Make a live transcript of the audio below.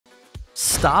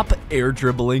Stop air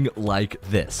dribbling like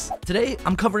this. Today,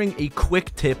 I'm covering a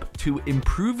quick tip to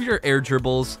improve your air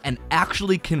dribbles and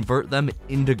actually convert them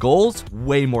into goals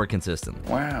way more consistently.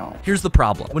 Wow. Here's the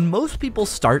problem. When most people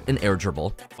start an air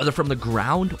dribble, whether from the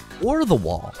ground or the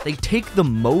wall, they take the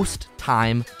most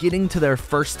time getting to their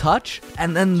first touch,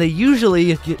 and then they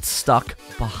usually get stuck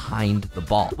behind the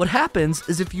ball. What happens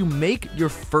is if you make your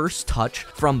first touch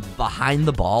from behind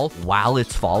the ball while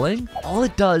it's falling, all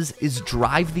it does is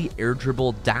drive the air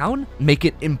dribble down, make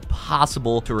it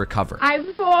impossible to recover.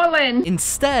 I've fallen.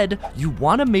 Instead, you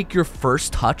want to make your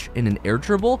first touch in an air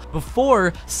dribble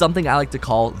before something I like to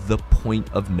call the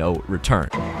point of no return.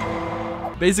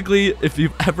 Basically, if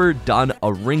you've ever done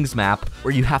a rings map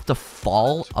where you have to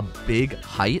fall a big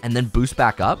height and then boost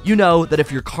back up, you know that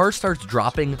if your car starts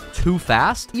dropping too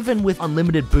fast, even with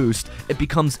unlimited boost, it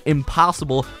becomes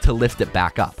impossible to lift it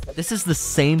back up. This is the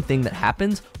same thing that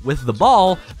happens with the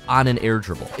ball on an air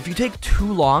dribble. If you take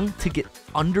too long to get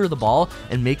under the ball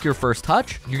and make your first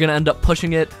touch, you're gonna end up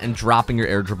pushing it and dropping your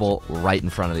air dribble right in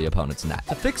front of the opponent's net.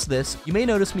 To fix this, you may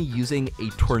notice me using a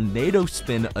tornado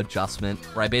spin adjustment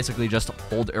where I basically just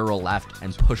hold arrow left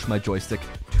and push my joystick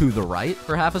to the right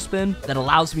for half a spin. That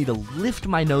allows me to lift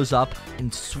my nose up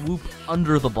and swoop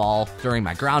under the ball during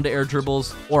my ground air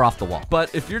dribbles or off the wall.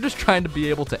 But if you're just trying to be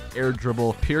able to air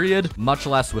dribble, period, much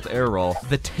less with air roll,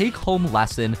 the take-home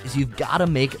lesson is you've gotta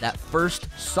make that first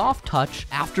soft touch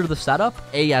after the setup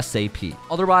ASAP.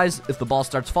 Otherwise, if the ball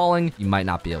starts falling, you might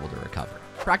not be able to recover.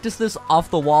 Practice this off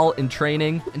the wall in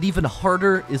training, and even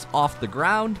harder is off the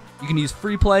ground. You can use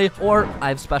free play, or I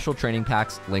have special training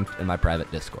packs linked in my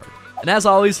private Discord. And as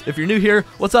always, if you're new here,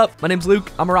 what's up? My name's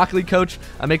Luke. I'm a Rocket League coach.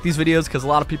 I make these videos because a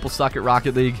lot of people suck at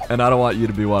Rocket League, and I don't want you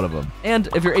to be one of them. And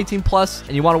if you're 18 plus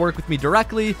and you want to work with me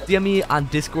directly, DM me on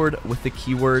Discord with the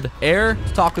keyword AIR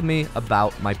to talk with me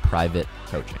about my private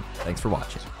coaching. Thanks for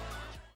watching.